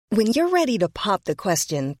When you're ready to pop the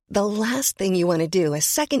question, the last thing you want to do is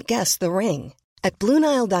second-guess the ring. At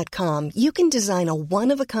BlueNile.com, you can design a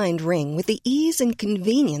one-of-a-kind ring with the ease and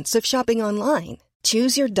convenience of shopping online.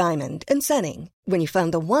 Choose your diamond and setting. When you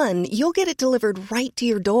find the one, you'll get it delivered right to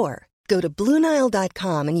your door. Go to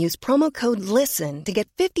BlueNile.com and use promo code LISTEN to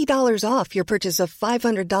get $50 off your purchase of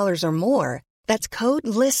 $500 or more. That's code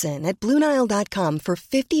LISTEN at BlueNile.com for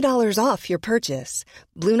 $50 off your purchase.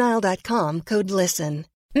 BlueNile.com, code LISTEN.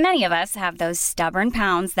 Many of us have those stubborn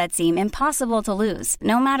pounds that seem impossible to lose,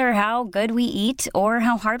 no matter how good we eat or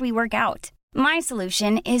how hard we work out. My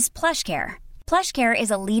solution is PlushCare. PlushCare is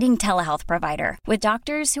a leading telehealth provider with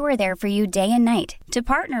doctors who are there for you day and night to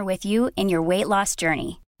partner with you in your weight loss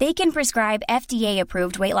journey. They can prescribe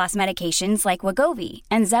FDA-approved weight loss medications like Wegovy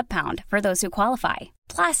and Zepbound for those who qualify.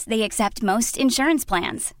 Plus, they accept most insurance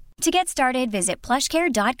plans. To get started, visit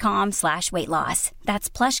plushcare.com/weightloss.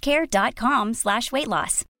 That's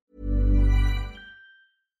plushcare.com/weightloss.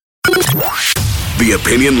 The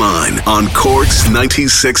Opinion Line on Cork's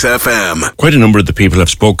 96 FM. Quite a number of the people I've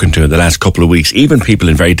spoken to in the last couple of weeks, even people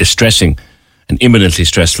in very distressing and imminently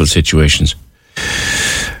stressful situations,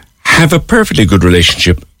 have a perfectly good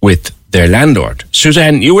relationship with their landlord.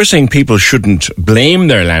 Suzanne, you were saying people shouldn't blame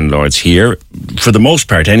their landlords here, for the most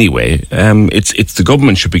part anyway. It's the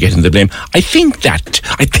government should be getting the blame. I think that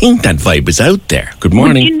vibe is out there. Good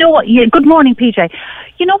morning. Well, you know what? Yeah, good morning, PJ.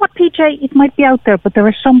 You know what, PJ? It might be out there, but there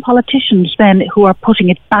are some politicians then who are putting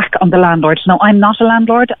it back on the landlords. Now, I'm not a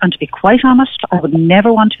landlord, and to be quite honest, I would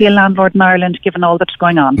never want to be a landlord in Ireland, given all that's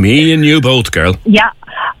going on. Me and you both, girl. Yeah.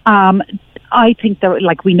 I think that,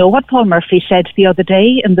 like, we know what Paul Murphy said the other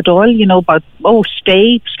day in the Dáil, you know, about,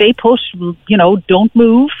 stay put, you know, don't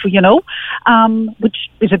move, you know, which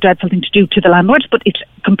is a dreadful thing to do to the landlords, but it's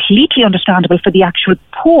completely understandable for the actual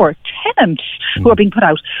poor tenants who are being put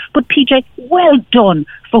out. But PJ, well done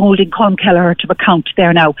for holding Colm Kelleher to account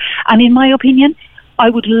there now. And in my opinion, I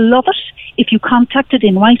would love it if you contacted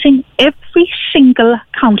in writing every single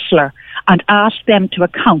councillor and asked them to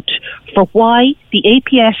account for why the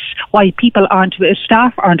APS, why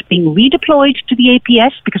staff aren't being redeployed to the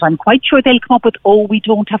APS, because I'm quite sure they'll come up with, we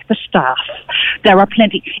don't have the staff. There are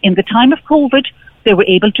plenty. In the time of COVID, they were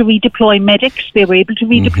able to redeploy medics, they were able to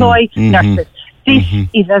redeploy nurses. This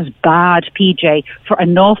is as bad, PJ, for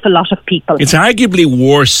an awful lot of people. It's arguably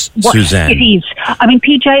worse, Suzanne. It is. I mean,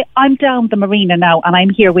 PJ, I'm down the marina now, and I'm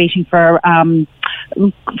here waiting for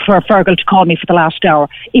Fergal to call me for the last hour.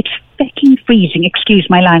 It's fucking freezing, excuse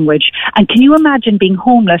my language. And can you imagine being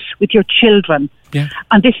homeless with your children? Yeah.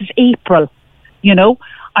 And this is April, you know?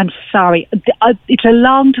 I'm sorry. It's a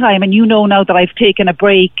long time, and you know now that I've taken a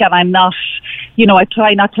break, and I'm not, you know, I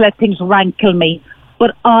try not to let things rankle me.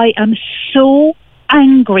 But I am so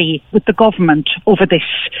angry with the government over this.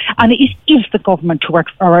 And it is the government who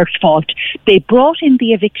are at fault. They brought in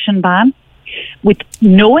the eviction ban with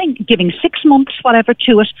giving 6 months, whatever,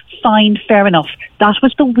 to it. Fine, fair enough. That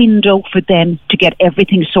was the window for them to get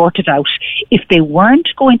everything sorted out. If they weren't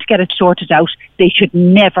going to get it sorted out, they should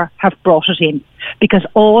never have brought it in. Because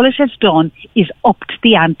all it has done is upped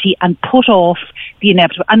the ante and put off the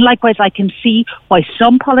inevitable. And likewise, I can see why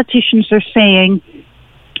some politicians are saying,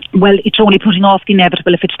 well, it's only putting off the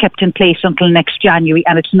inevitable if it's kept in place until next January,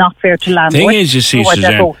 and it's not fair to landlords. The thing is, you see,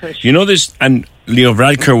 Suzanne, you know this, and Leo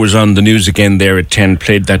Varadkar was on the news again there at 10,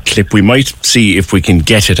 played that clip. We might see if we can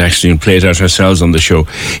get it actually and play it out ourselves on the show.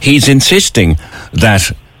 He's insisting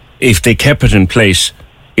that if they kept it in place,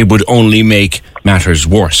 it would only make matters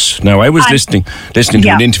worse. Now, I was listening to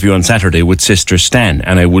an interview on Saturday with Sister Stan,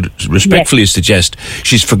 and I would respectfully suggest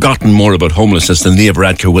she's forgotten more about homelessness than Leo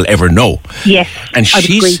Varadkar will ever know. Yes, and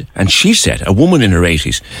she said, a woman in her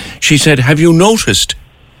 80s, she said, have you noticed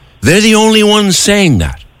they're the only ones saying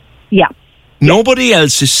that? Yeah. Nobody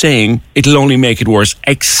else is saying it'll only make it worse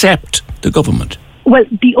except the government. Well,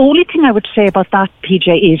 the only thing I would say about that, PJ,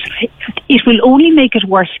 is it will only make it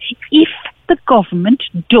worse if the government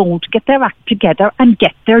don't get their act together and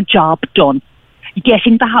get their job done,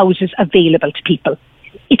 getting the houses available to people.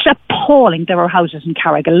 It's appalling. There are houses in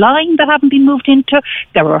Carrigaline that haven't been moved into.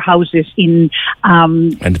 There are houses in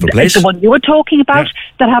the one you were talking about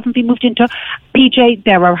that haven't been moved into. PJ,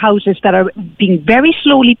 there are houses that are being very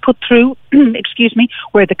slowly put through, excuse me,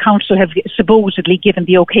 where the council have supposedly given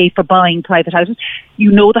the okay for buying private houses.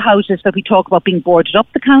 You know the houses that we talk about being boarded up,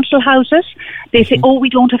 the council houses. They say, we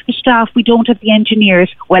don't have the staff, we don't have the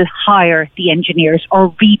engineers. Well, hire the engineers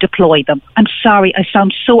or redeploy them. I'm sorry, I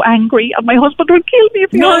sound so angry, and my husband will kill me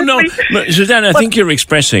if he hears me. Suzanne, I think you're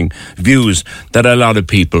expressing views that a lot of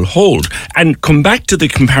people hold. And come back to the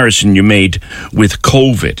comparison you made with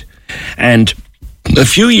COVID. And A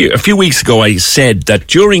few weeks ago, I said that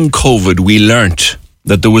during COVID, we learnt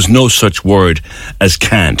that there was no such word as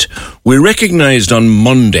can't. We recognised on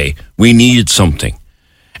Monday we needed something.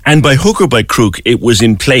 And by hook or by crook, it was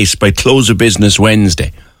in place by close of business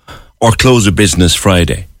Wednesday or close of business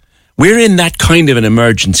Friday. We're in that kind of an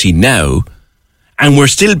emergency now, and we're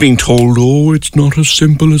still being told, oh, it's not as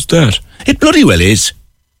simple as that. It bloody well is,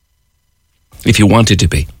 if you want it to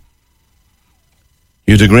be.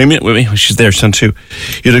 You'd agree with me? She's there, son, too.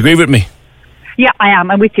 You'd agree with me? Yeah, I am.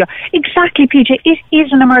 I'm with you. Exactly, PJ. It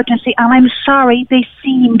is an emergency, and I'm sorry they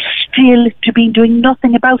seem still to be doing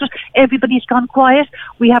nothing about it. Everybody's gone quiet.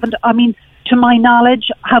 We haven't, to my knowledge,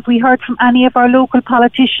 have we heard from any of our local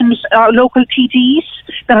politicians, our local TDs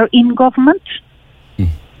that are in government?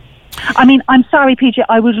 I'm sorry, PJ.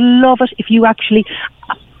 I would love it if you actually,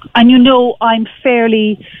 and I'm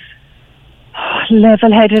fairly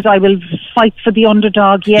level-headed. I will fight for the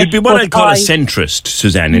underdog, yes. You'd be what I'd call a centrist,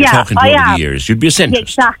 Suzanne, in talking to you over the years. You'd be a centrist. Yeah,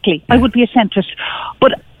 exactly. Yeah. I would be a centrist.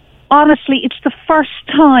 But honestly, it's the first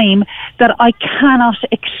time that I cannot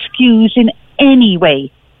excuse in any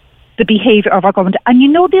way the behaviour of our government. And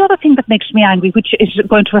the other thing that makes me angry, which is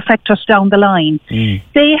going to affect us down the line,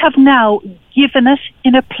 they have now given it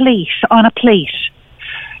on a plate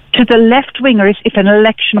to the left-wingers if an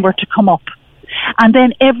election were to come up. And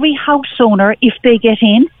then every house owner, if they get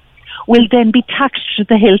in, will then be taxed to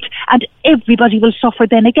the hilt, and everybody will suffer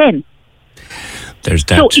then again. There's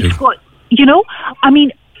that too. It's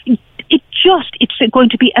going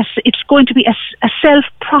to be a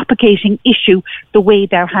self-propagating issue the way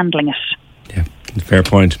they're handling it. Yeah, fair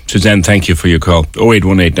point. Suzanne, thank you for your call.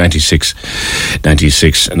 0818 96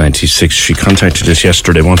 96 96. She contacted us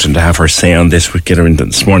yesterday wanting to have her say on this. We'll get her in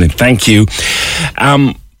this morning. Thank you.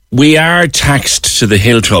 We are taxed to the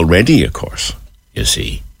hilt already, of course, you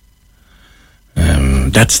see.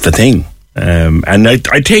 That's the thing. And I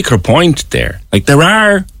take her point there. Like, there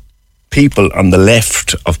are people on the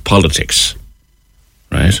left of politics,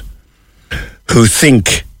 right, who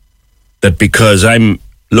think that because I'm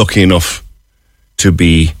lucky enough to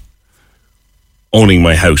be owning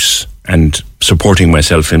my house and supporting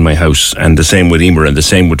myself in my house, and the same with Emer and the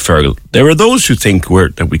same with Fergal, there are those who think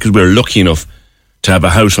that because we're lucky enough to have a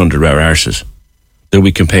house under our arses, that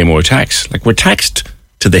we can pay more tax. Like, we're taxed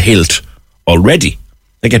to the hilt already.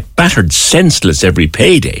 I get battered senseless every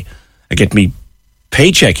payday. I get me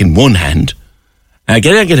paycheck in one hand, and I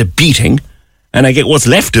get a beating, and I get what's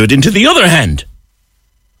left of it into the other hand.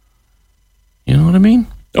 You know what I mean?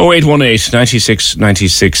 0818 96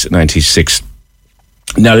 96 96.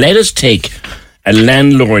 Now, let us take a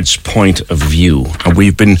landlord's point of view. And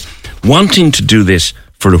we've been wanting to do this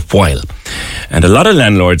for a while. And a lot of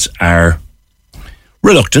landlords are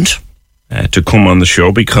reluctant to come on the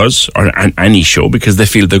show or any show, because they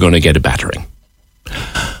feel they're going to get a battering.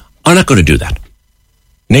 I'm not going to do that.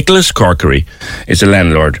 Nicholas Corkery is a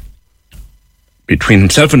landlord, between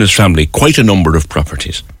himself and his family, quite a number of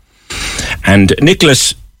properties. And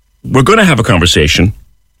Nicholas, we're going to have a conversation.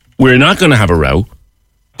 We're not going to have a row,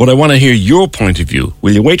 but I want to hear your point of view.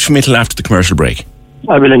 Will you wait for me till after the commercial break?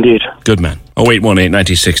 I will indeed. Good man. 0818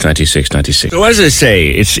 96 96 96. So as I say,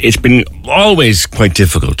 it's been always quite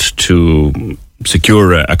difficult to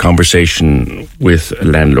secure a conversation with a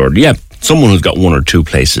landlord. Yeah, someone who's got one or two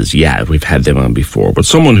places, yeah, we've had them on before, but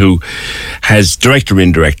someone who has direct or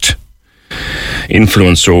indirect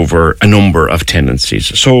influence over a number of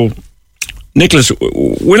tenancies. So, Nicholas,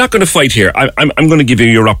 we're not going to fight here. I'm going to give you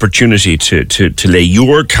your opportunity to lay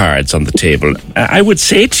your cards on the table. I would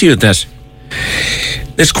say to you that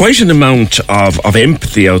there's quite an amount of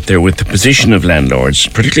empathy out there with the position of landlords,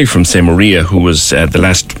 particularly from, say, Maria, who was the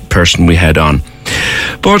last person we had on.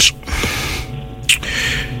 But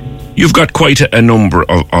you've got quite a number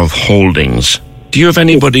of holdings. Do you have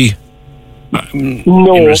anybody in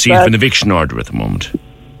receipt of an eviction order at the moment?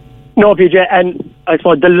 No, PJ, and I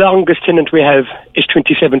thought the longest tenant we have is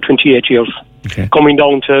 27, 28 years. Okay. Coming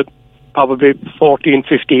down to probably 14,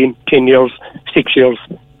 15, 10 years, 6 years.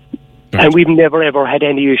 Right. And we've never ever had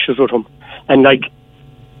any issues with them. And like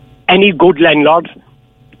any good landlord,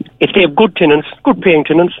 if they have good tenants, good paying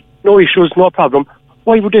tenants, no issues, no problem,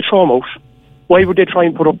 why would they throw them out? Why would they try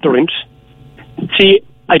and put up the rents? See,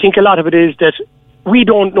 I think a lot of it is that we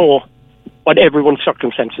don't know what everyone's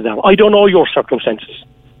circumstances are. I don't know your circumstances.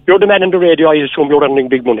 You're the man on the radio, I assume you're earning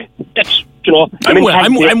big money. That's,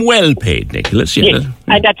 I'm well paid, Nicholas. Yeah. Yes.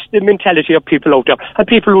 And that's the mentality of people out there. And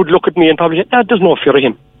people would look at me and probably say, there's no fear of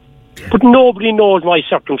him. But nobody knows my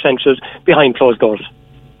circumstances behind closed doors.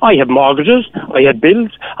 I have mortgages, I have bills,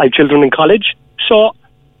 I have children in college. So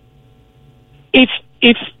if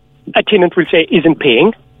a tenant will say isn't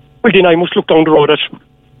paying, Well, then I must look down the road at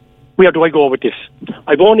where do I go with this?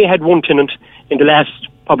 I've only had one tenant in the last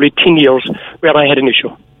probably 10 years where I had an issue.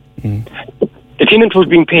 The tenant was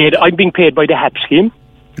being paid. I'm being paid by the HAP scheme.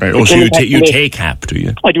 Right. Oh, so you take HAP, do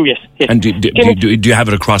you? I do, yes. And do you have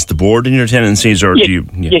it across the board in your tenancies, or yes, do you?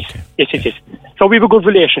 Yeah, yes. So we have a good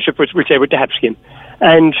relationship with the HAP scheme,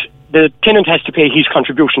 and the tenant has to pay his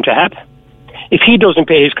contribution to HAP. If he doesn't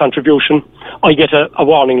pay his contribution, I get a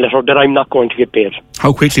warning letter that I'm not going to get paid.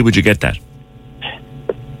 How quickly would you get that?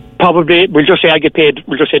 Probably, we'll just say I get paid.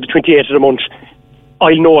 We'll just say the 28th of the month.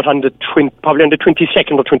 I'll know it on probably on the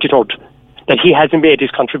 22nd or 23rd that he hasn't made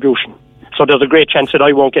his contribution. So there's a great chance that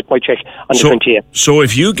I won't get my cheque on the 28th. So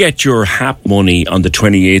if you get your HAP money on the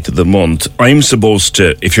 28th of the month, I'm supposed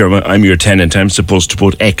to, I'm your tenant, I'm supposed to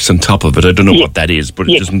put X on top of it. I don't know what that is, but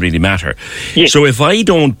it doesn't really matter. So if I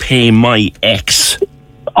don't pay my X,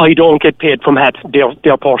 I don't get paid from HAP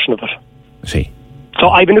their portion of it. See. So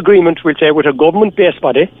I have an agreement with a government-based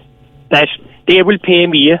body that they will pay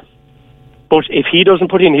me, but if he doesn't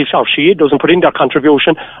put in or she doesn't put in their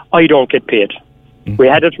contribution, I don't get paid. We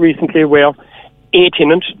had it recently where a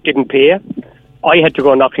tenant didn't pay. I had to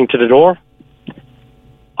go knocking to the door.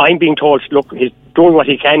 I'm being told, look, he's doing what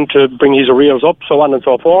he can to bring his arrears up, so on and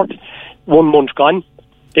so forth. 1 month gone.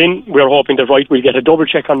 Then we're hoping that, right, we'll get a double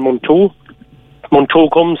check on month 2. Month 2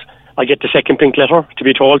 comes, I get the second pink letter to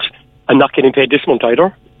be told I'm not getting paid this month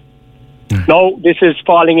either. Now, this is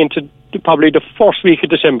falling into probably the first week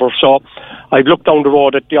of December, so I've looked down the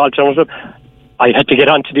road at the alternative. I had to get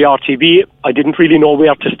onto the RTB. I didn't really know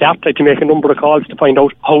where to start. I had to make a number of calls to find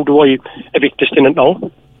out how do I evict this tenant now.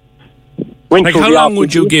 How long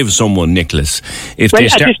would you give someone, Nicholas, if they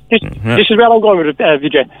start? This is where I'm going with it,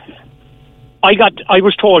 Vijay. I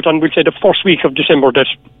was told on, we'll say, the first week of December that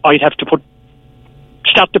I'd have to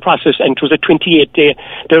start the process, and it was a 28-day.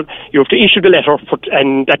 You have to issue the letter,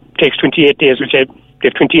 and that takes 28 days. We'll say they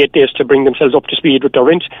have 28 days to bring themselves up to speed with their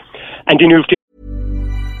rent, and then you have to.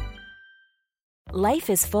 Life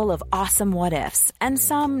is full of awesome what-ifs, and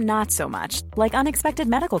some not so much, like unexpected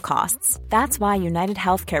medical costs. That's why United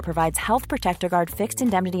Healthcare provides Health Protector Guard fixed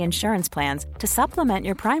indemnity insurance plans to supplement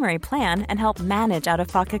your primary plan and help manage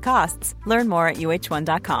out-of-pocket costs. Learn more at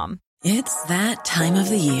uh1.com. It's that time of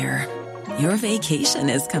the year. Your vacation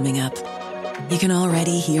is coming up. You can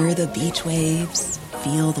already hear the beach waves,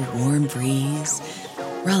 feel the warm breeze,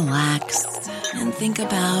 relax, and think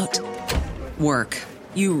about work.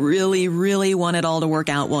 You really, really want it all to work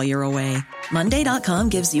out while you're away. Monday.com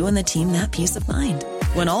gives you and the team that peace of mind.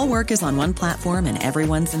 When all work is on one platform and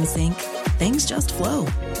everyone's in sync, things just flow.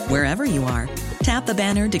 Wherever you are, tap the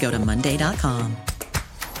banner to go to Monday.com.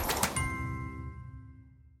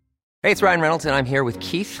 Hey, it's Ryan Reynolds, and I'm here with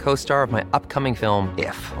Keith, co-star of my upcoming film,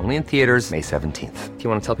 If, only in theaters May 17th. Do you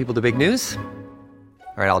want to tell people the big news?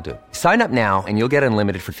 All right, I'll do it. Sign up now and you'll get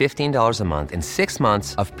unlimited for $15 a month and 6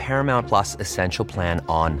 months of Paramount Plus Essential Plan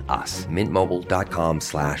on us.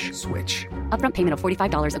 MintMobile.com/switch. Upfront payment of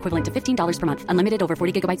 $45 equivalent to $15 per month. Unlimited over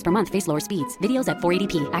 40 gigabytes per month. Face lower speeds. Videos at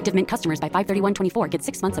 480p. Active Mint customers by 531.24 get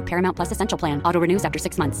 6 months of Paramount Plus Essential Plan. Auto renews after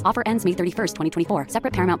 6 months. Offer ends May 31st, 2024.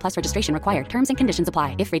 Separate Paramount Plus registration required. Terms and conditions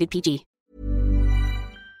apply if rated PG.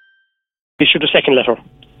 Issued a second letter.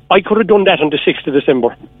 I could have done that on the 6th of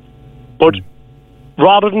December. But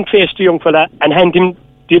rather than face the young fella and hand him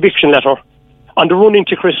the eviction letter on the run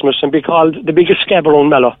into Christmas and be called the biggest scab around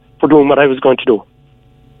Mella for doing what I was going to do.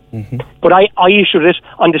 But I issued it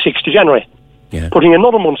on the 6th of January, putting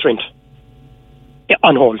another month's rent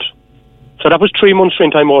on hold. So that was 3 months'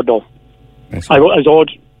 rent I'm owed now. I was owed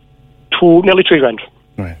nearly $3,000.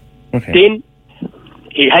 Right. Okay. Then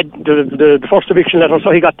he had the first eviction letter, so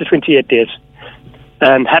he got the 28 days.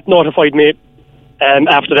 Had notified me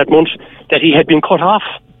after that month that he had been cut off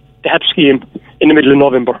the HAP scheme in the middle of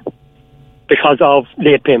November because of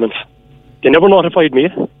late payments. They never notified me.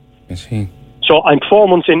 I see. So I'm 4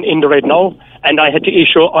 months in the red now, and I had to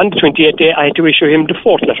issue, on the 28th day, I had to issue him the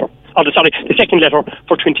second letter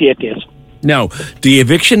for 28 days. Now, the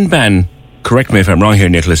eviction ban, correct me if I'm wrong here,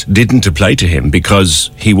 Nicholas, didn't apply to him because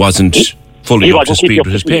he wasn't fully up to speed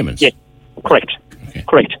with his payments. Yeah, correct. Okay.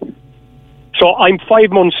 Correct. So I'm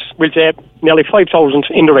 5 months, we'll say, nearly 5,000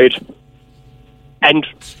 in the red, and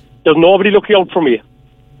there's nobody looking out for me.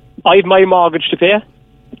 I have my mortgage to pay.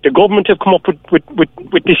 The government have come up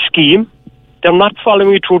with this scheme. They're not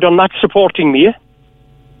following me through. They're not supporting me.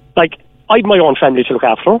 Like, I have my own family to look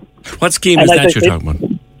after. What scheme is that you're talking about?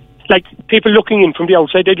 Like, people looking in from the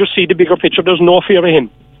outside, they just see the bigger picture. There's no fear of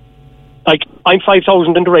him. Like, I'm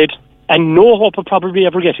 5,000 in the red, and no hope of probably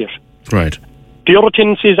ever get it. Right. The other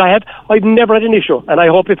tendencies I have, I've never had an issue. And I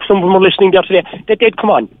hope if some of them are listening there today, that they'd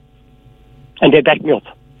come on and they'd back me up.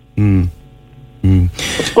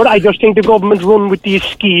 But I just think the government run with these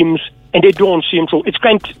schemes and they don't see them through. It's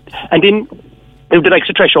grant, and then the likes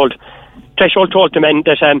of Threshold. Threshold told the man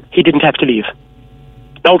that he didn't have to leave.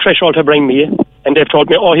 Now Threshold have rang me and they've told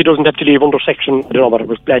me, he doesn't have to leave under section, I don't know what it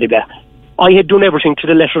was, blah, blah, blah. I had done everything to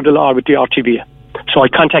the letter of the law with the RTB. So I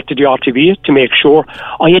contacted the RTB to make sure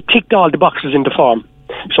I had ticked all the boxes in the form.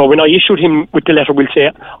 So when I issued him with the letter, we'll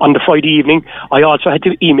say, on the Friday evening, I also had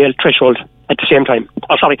to email Threshold at the same time.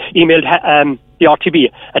 Emailed the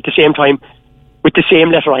RTB at the same time with the same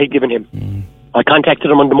letter I had given him. I contacted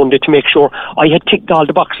him on the Monday to make sure I had ticked all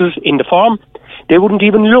the boxes in the form. They wouldn't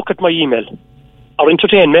even look at my email or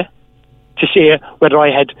entertain me to say whether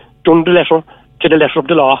I had done the letter to the letter of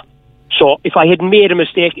the law. So if I had made a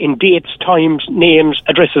mistake in dates, times, names,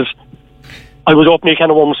 addresses, I was opening a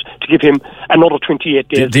can of worms to give him another 28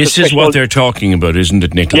 days. This is what they're talking about, isn't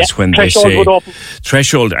it, Nicholas? Yeah, when they say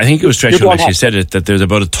Threshold, I think it was Threshold actually said it, that there's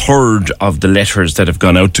about a third of the letters that have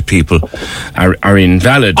gone out to people are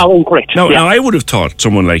invalid. Are incorrect. Now, I would have thought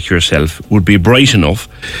someone like yourself would be bright enough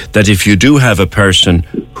that if you do have a person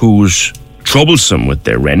who's troublesome with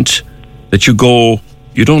their rent, that you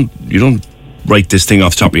don't write this thing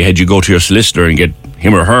off the top of your head. You go to your solicitor and get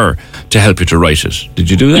him or her to help you to write it. Did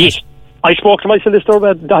you do that? Yes. I spoke to my solicitor,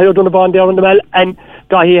 Dahi O'Donovan there in the mail, and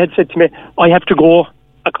Dahi had said to me, I have to go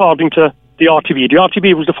according to the RTB. The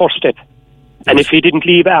RTB was the first step. And if he didn't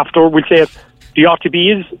leave after, we'll say the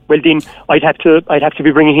RTB is, well then I'd have to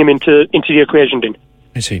be bringing him into the equation then.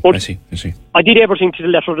 I see. I did everything to the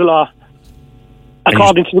letter of the law,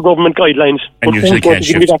 according to the government guidelines. And you still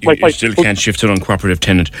can't shift it on cooperative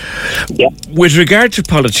tenant. Yeah. With regard to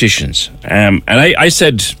politicians, and I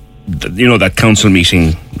said, that council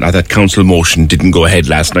meeting, that council motion didn't go ahead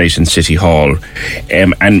last night in City Hall.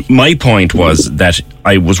 And my point was that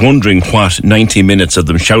I was wondering what 90 minutes of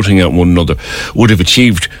them shouting at one another would have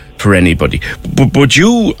achieved for anybody. But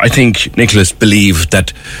you, I think, Nicholas, believe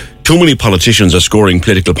that too many politicians are scoring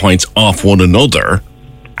political points off one another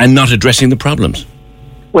and not addressing the problems.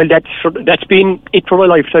 Well, that's been it for a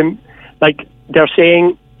lifetime. Like, they're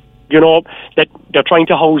saying, that they're trying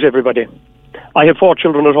to house everybody. I have 4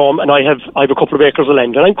 children at home and I have a couple of acres of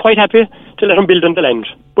land, and I'm quite happy to let them build on the land,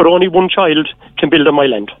 but only one child can build on my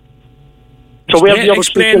land. So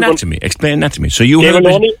explain that to me. So you have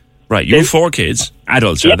you have 4 kids,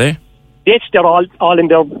 adults, are they? Yes, they're all in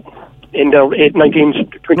their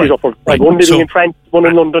 19s, 20s upward. Right. One living in France, one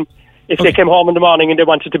in London. If they came home in the morning and they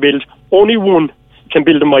wanted to build, only one can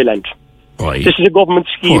build on my land. Right. This is a government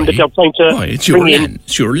scheme that they're trying to it's your land.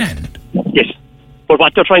 It's your land. Yes. But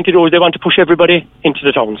what they're trying to do is they want to push everybody into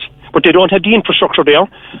the towns. But they don't have the infrastructure there.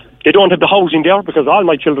 They don't have the housing there, because all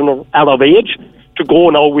my children are of age to go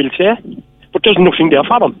now, we'll say. But there's nothing there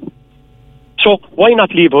for them. So why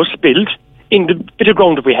not leave us build in the bit of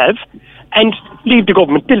ground that we have, and leave the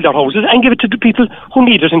government build their houses and give it to the people who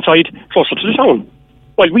need it inside, closer to the town.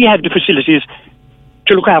 While we have the facilities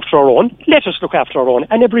to look after our own, let us look after our own,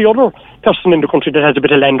 and every other person in the country that has a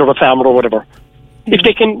bit of land or a farm or whatever. If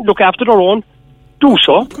they can look after their own, do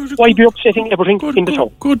so. Why be upsetting everything in the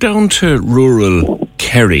town? Go down to rural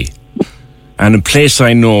Kerry, and a place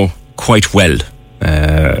I know quite well,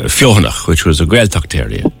 Fionach, which was a Gaeltacht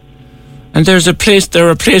area. And there are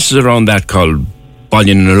places around that called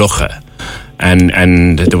Ballinallucha,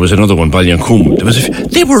 and there was another one,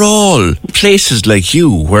 Ballincum. They were all places like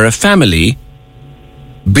you, where a family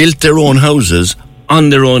built their own houses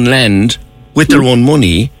on their own land with their own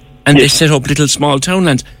money, and they set up little small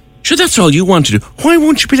townlands. Sure, that's all you want to do. Why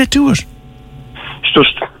won't you be let do it? It's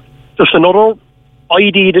just another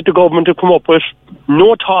idea that the government have come up with.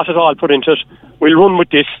 No thought at all put into it. We'll run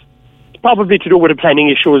with this. Probably to do with a planning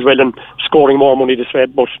issue as well and scoring more money this way.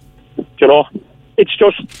 But, it's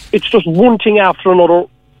just one thing after another,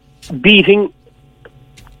 beating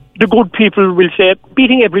the good people, will say,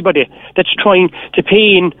 beating everybody that's trying to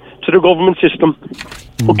pay in to the government system,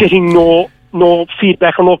 but getting no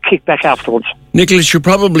feedback or no kickback afterwards. Nicholas, you're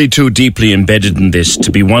probably too deeply embedded in this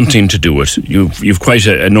to be wanting to do it. You've quite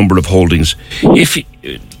a number of holdings. If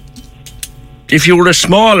you were a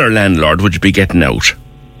smaller landlord, would you be getting out?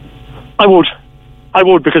 I would,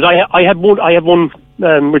 because I have one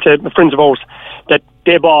with friends of ours that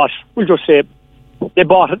they bought. We'll just say they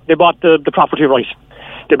bought the property right.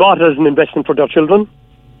 They bought it as an investment for their children.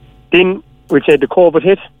 Then we'll say the COVID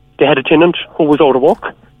hit. They had a tenant who was out of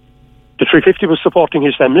work. The 350 was supporting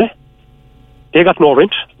his family. They got no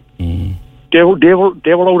rent. They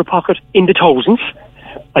were out of pocket in the thousands.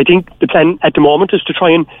 I think the plan at the moment is to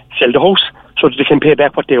try and sell the house so that they can pay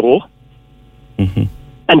back what they owe. Mm-hmm.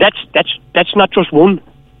 And that's not just one.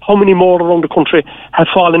 How many more around the country have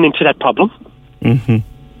fallen into that problem? Mm-hmm.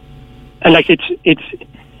 And like it's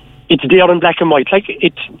there in black and white. Like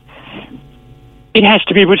it has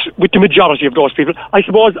to be with the majority of those people. I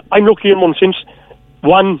suppose I'm lucky in one sense.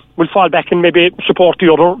 One will fall back and maybe support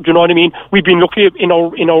the other. Do you know what I mean? We've been lucky in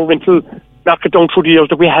our rental market down through the years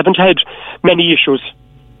that we haven't had many issues.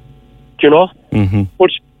 Do you know? Mm-hmm. But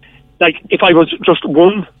like if I was just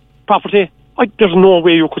one property, there's no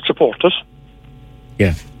way you could support it.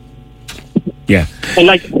 Yeah. Yeah. And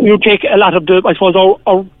like you take a lot of I suppose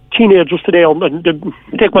our teenagers today,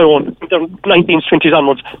 take my own, they're 19s, 20s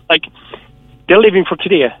onwards. Like they're living for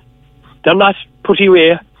today. They're not putting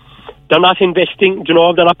away. They're not investing, you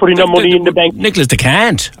know, they're not putting their money in the bank. Nicholas, they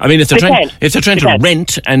can't. I mean, if they're trying to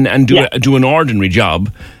rent and do an ordinary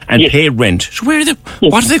job and pay rent, so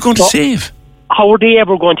what are they going to save? How are they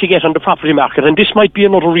ever going to get on the property market? And this might be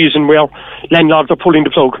another reason where landlords are pulling the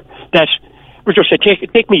plug. That we just say,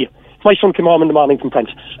 take me. My son came home in the morning from France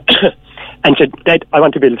and said, Dad, I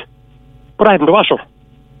want to build, but I haven't a washer.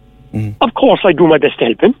 Of course, I do my best to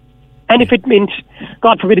help him. And if it meant,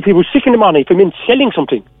 God forbid, if he was sick in the morning, if it meant selling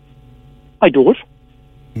something, I do it.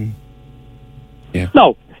 Yeah.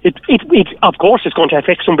 Now, it of course it's going to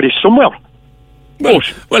affect somebody somewhere.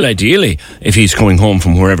 Well, ideally, if he's coming home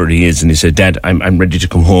from wherever he is and he said, Dad, I'm ready to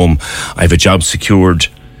come home, I have a job secured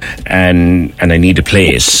and I need a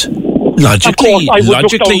place.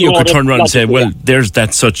 Logically you could turn around and say, well,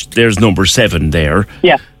 there's number 7 there.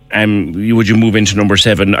 Yeah. Would you move into number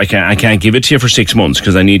 7? I can't give it to you for 6 months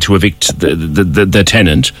because I need to evict the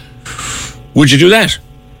tenant. Would you do that?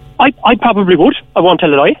 I probably would. I won't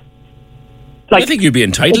tell a lie. Like, I think you'd be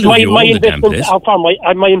entitled to own the damn place.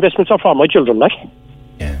 My investments are for my children, like.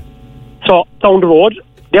 Yeah. So down the road,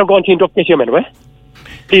 they're going to end up getting them anyway.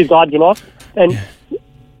 Please God, you know.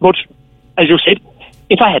 But as you said,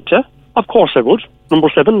 if I had to, of course I would. Number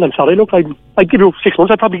 7, I'm sorry, look, I'd give you 6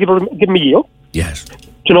 months. I'd probably give him a year. Yes.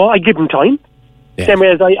 You know, I'd give him time. Yeah. Same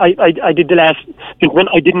way as I did the last gentleman.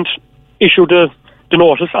 I didn't issue the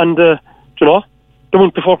notice and the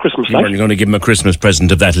month before Christmas. You weren't going to give him a Christmas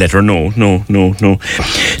present of that letter. No.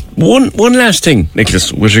 One last thing,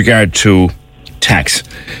 Nicholas, with regard to tax.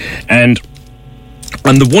 And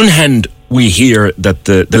on the one hand, we hear that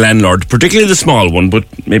the landlord, particularly the small one, but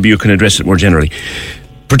maybe you can address it more generally,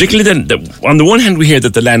 particularly on the one hand, we hear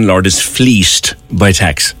that the landlord is fleeced by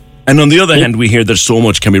tax. And on the other hand, we hear that so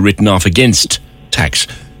much can be written off against tax.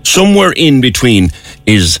 Somewhere in between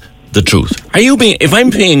is the truth. If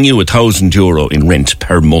I'm paying you €1,000 in rent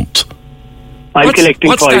per month, I'm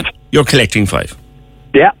collecting 5. You're collecting 5.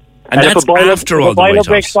 Yeah. And that's after all the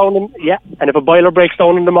write-offs. And if a boiler breaks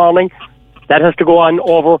down in the morning, that has to go on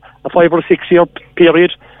over a 5 or 6 year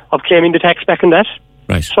period of claiming the tax back on that.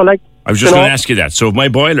 Right. So I was just going to ask you that. So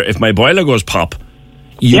if my boiler goes pop,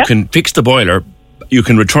 you can fix the boiler, you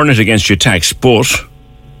can return it against your tax, but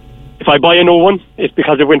if I buy a new one, it's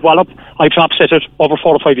because it went wallop, I top set it over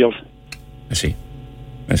 4 or 5 years. I see.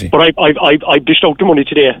 But I dished out the money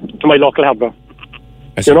today to my local hardware.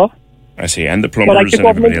 I see. You know? I see. And the plumbers and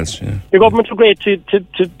everybody else. Yeah. The governments are great to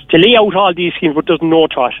lay out all these schemes, but there's no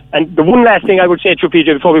thought. And the one last thing I would say to you,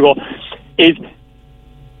 PJ, before we go, is,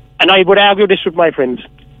 and I would argue this with my friends,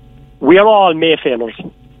 we are all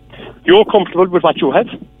Mayfairers. You're comfortable with what you have.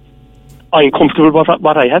 I'm comfortable with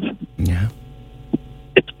what I have. Yeah.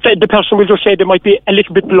 The person will just say they might be a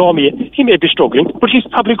little bit below me. He may be struggling, but he's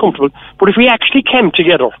probably comfortable. But if we actually came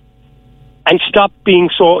together and stop being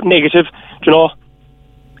so negative, you know,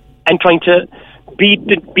 and trying to beat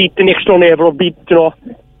the next door neighbour or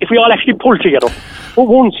if we all actually pull together, for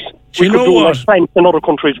once we could do like France and other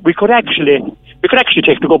countries, we could actually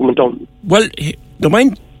take the government down. Well, don't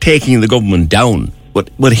mind taking the government down, but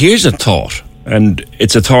here's a thought, and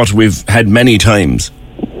it's a thought we've had many times.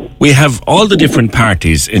 We have all the different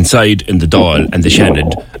parties inside in the Dáil and the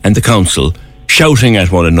Shannon and the council shouting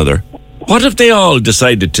at one another. What if they all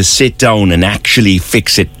decided to sit down and actually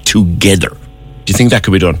fix it together? Do you think that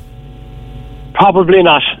could be done? Probably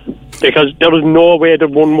not, because there is no way that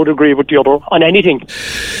one would agree with the other on anything.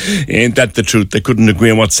 Ain't that the truth? They couldn't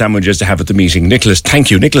agree on what sandwiches to have at the meeting. Nicholas,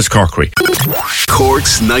 thank you. Nicholas Corkery.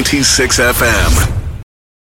 Cork's 96 FM.